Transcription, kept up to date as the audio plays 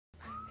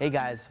Hey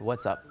guys,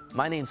 what's up?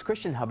 My name's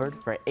Christian Hubbard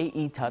for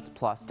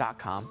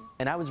AEtutsPlus.com,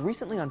 and I was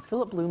recently on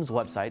Philip Bloom's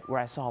website where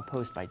I saw a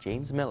post by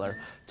James Miller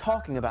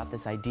talking about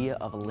this idea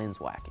of lens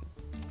whacking.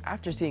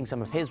 After seeing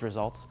some of his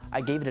results, I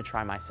gave it a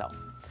try myself.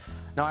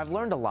 Now I've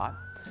learned a lot,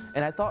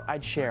 and I thought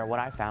I'd share what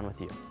I found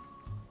with you.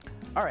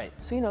 Alright,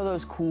 so you know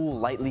those cool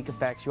light leak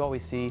effects you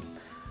always see?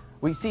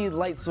 We see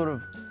light sort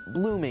of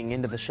blooming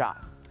into the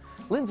shot.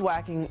 Lens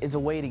whacking is a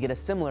way to get a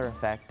similar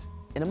effect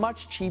in a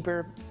much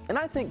cheaper, and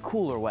I think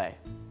cooler way.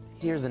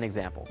 Here's an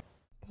example.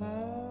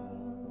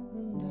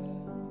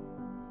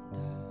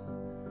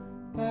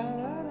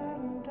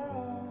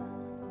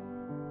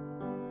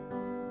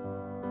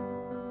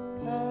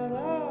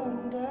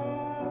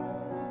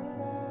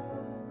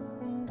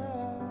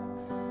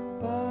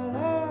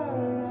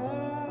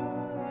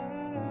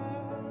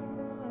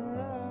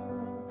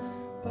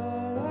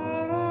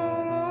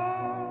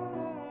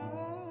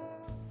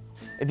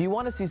 If you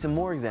want to see some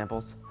more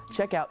examples,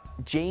 check out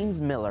James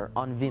Miller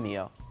on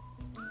Vimeo.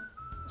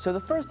 So the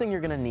first thing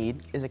you're going to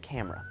need is a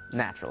camera,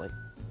 naturally.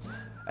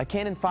 A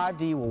Canon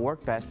 5D will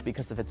work best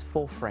because of its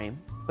full frame,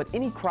 but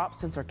any crop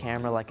sensor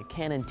camera like a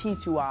Canon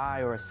T2i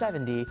or a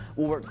 7D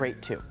will work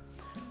great too.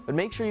 But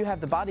make sure you have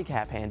the body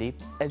cap handy,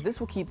 as this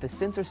will keep the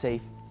sensor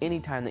safe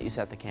anytime that you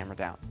set the camera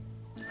down.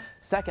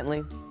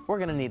 Secondly, we're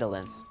going to need a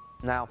lens.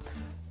 Now,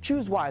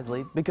 choose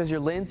wisely because your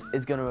lens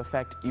is going to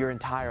affect your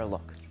entire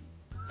look.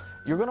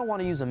 You're going to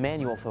want to use a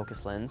manual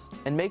focus lens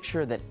and make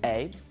sure that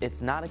A,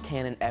 it's not a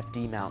Canon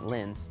FD mount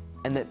lens,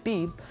 and that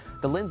B,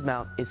 the lens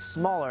mount is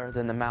smaller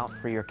than the mount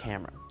for your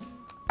camera.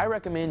 I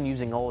recommend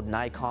using old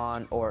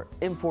Nikon or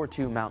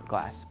M42 mount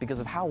glass because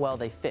of how well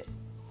they fit.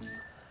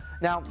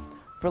 Now,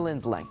 for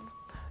lens length.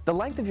 The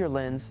length of your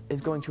lens is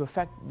going to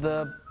affect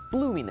the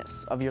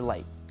bloominess of your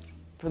light.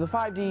 For the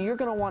 5D, you're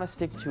going to want to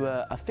stick to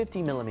a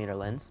 50mm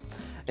lens,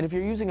 and if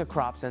you're using a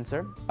crop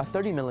sensor, a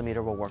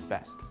 30mm will work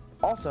best.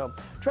 Also,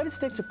 try to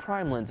stick to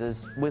prime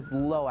lenses with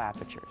low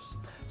apertures.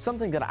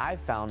 Something that I've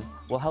found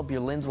will help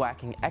your lens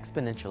whacking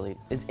exponentially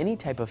is any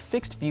type of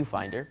fixed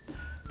viewfinder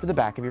for the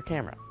back of your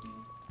camera.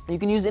 You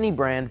can use any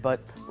brand, but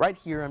right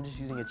here I'm just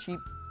using a cheap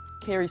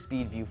carry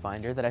speed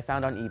viewfinder that I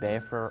found on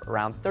eBay for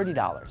around $30.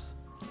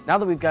 Now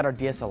that we've got our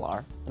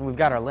DSLR and we've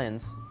got our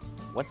lens,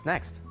 what's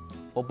next?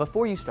 Well,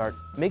 before you start,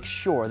 make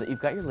sure that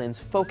you've got your lens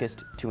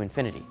focused to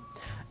infinity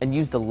and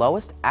use the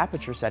lowest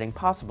aperture setting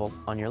possible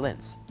on your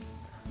lens.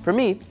 For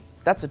me,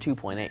 that's a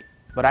 2.8,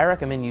 but I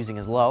recommend using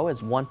as low as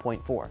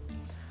 1.4.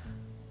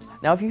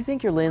 Now, if you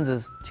think your lens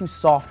is too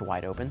soft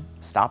wide open,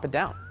 stop it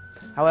down.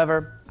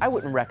 However, I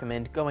wouldn't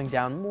recommend going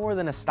down more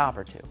than a stop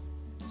or two.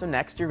 So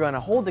next, you're going to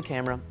hold the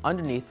camera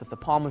underneath with the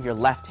palm of your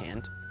left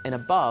hand and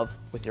above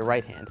with your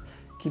right hand,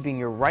 keeping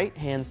your right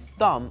hand's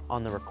thumb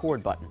on the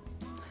record button.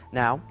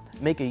 Now,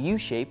 make a U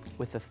shape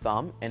with the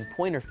thumb and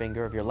pointer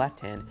finger of your left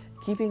hand,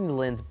 keeping the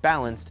lens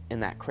balanced in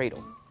that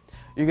cradle.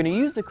 You're going to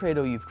use the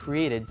cradle you've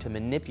created to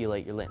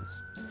manipulate your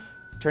lens.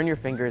 Turn your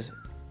fingers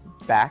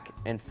back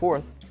and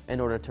forth in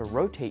order to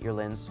rotate your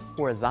lens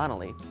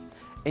horizontally,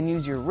 and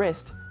use your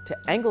wrist to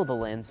angle the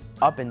lens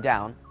up and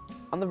down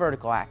on the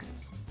vertical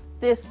axis.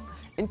 This,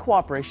 in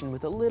cooperation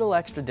with a little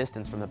extra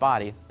distance from the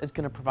body, is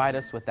going to provide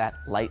us with that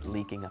light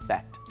leaking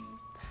effect.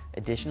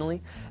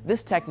 Additionally,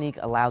 this technique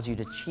allows you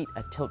to cheat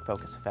a tilt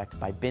focus effect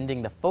by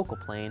bending the focal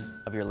plane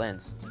of your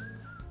lens.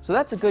 So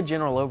that's a good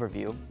general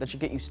overview that should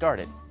get you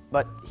started.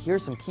 But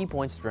here's some key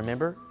points to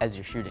remember as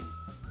you're shooting.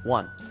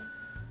 1.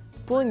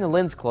 Pulling the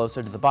lens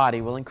closer to the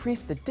body will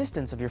increase the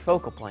distance of your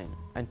focal plane,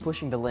 and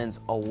pushing the lens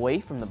away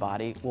from the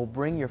body will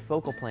bring your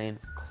focal plane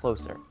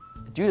closer.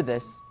 Due to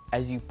this,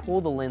 as you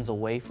pull the lens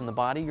away from the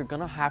body, you're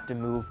going to have to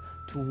move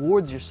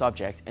towards your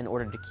subject in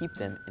order to keep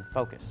them in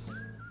focus.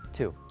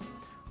 2.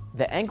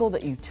 The angle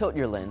that you tilt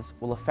your lens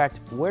will affect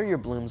where your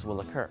blooms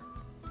will occur.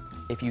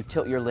 If you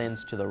tilt your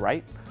lens to the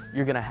right,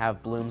 you're going to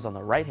have blooms on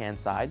the right-hand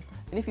side,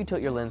 and if you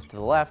tilt your lens to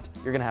the left,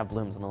 you're going to have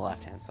blooms on the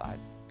left-hand side.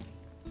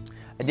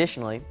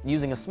 Additionally,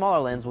 using a smaller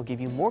lens will give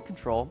you more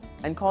control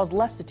and cause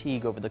less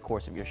fatigue over the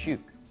course of your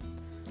shoot.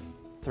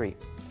 3.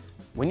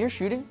 When you're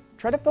shooting,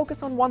 try to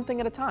focus on one thing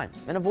at a time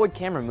and avoid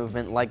camera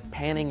movement like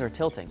panning or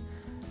tilting.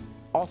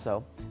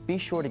 Also, be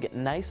sure to get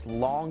nice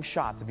long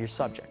shots of your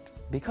subject.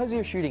 Because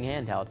you're shooting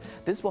handheld,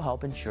 this will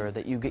help ensure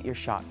that you get your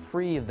shot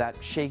free of that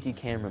shaky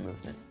camera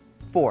movement.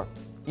 4.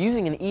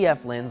 Using an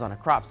EF lens on a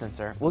crop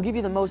sensor will give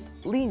you the most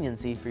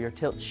leniency for your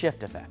tilt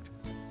shift effect.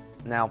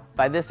 Now,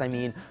 by this I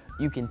mean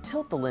you can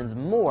tilt the lens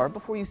more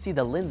before you see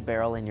the lens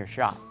barrel in your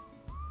shot.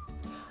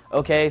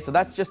 Okay, so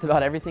that's just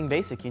about everything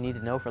basic you need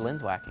to know for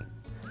lens whacking.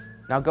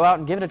 Now go out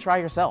and give it a try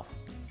yourself.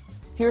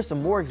 Here are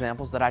some more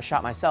examples that I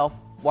shot myself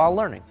while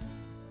learning.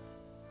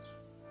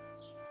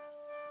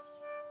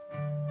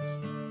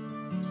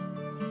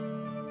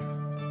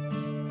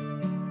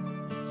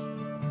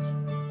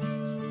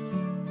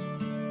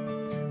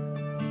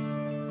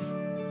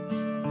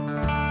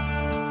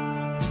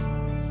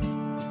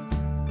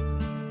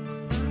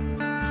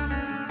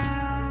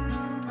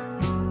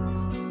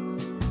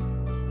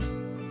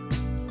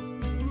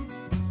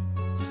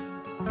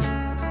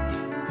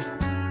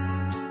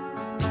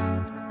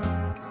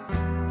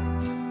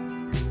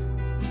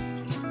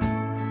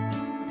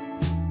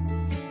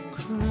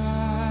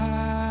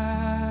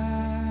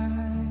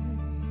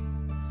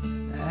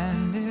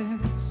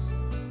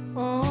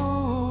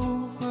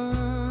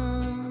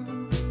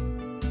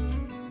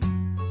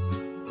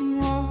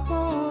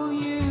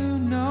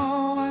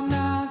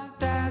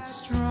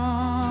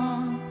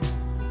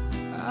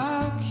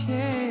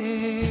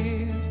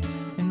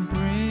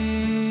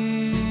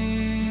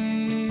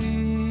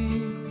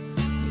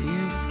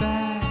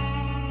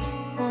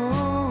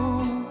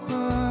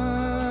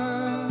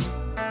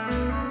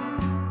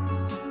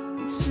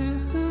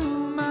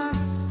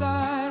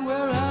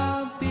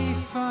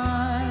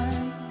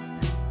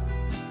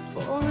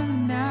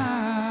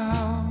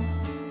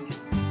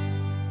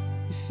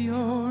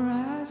 you're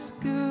as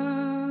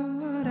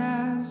good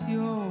as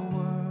your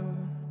word,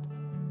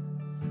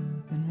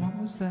 then what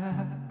was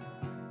that?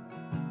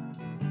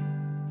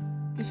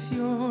 If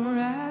you're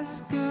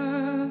as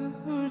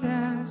good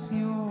as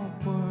your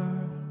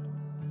word,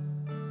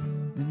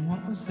 then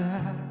what was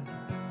that?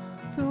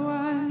 Though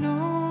I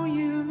know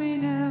you may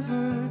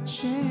never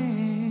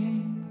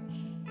change,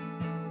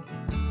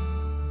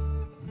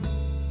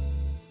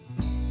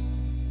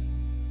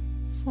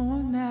 for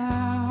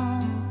now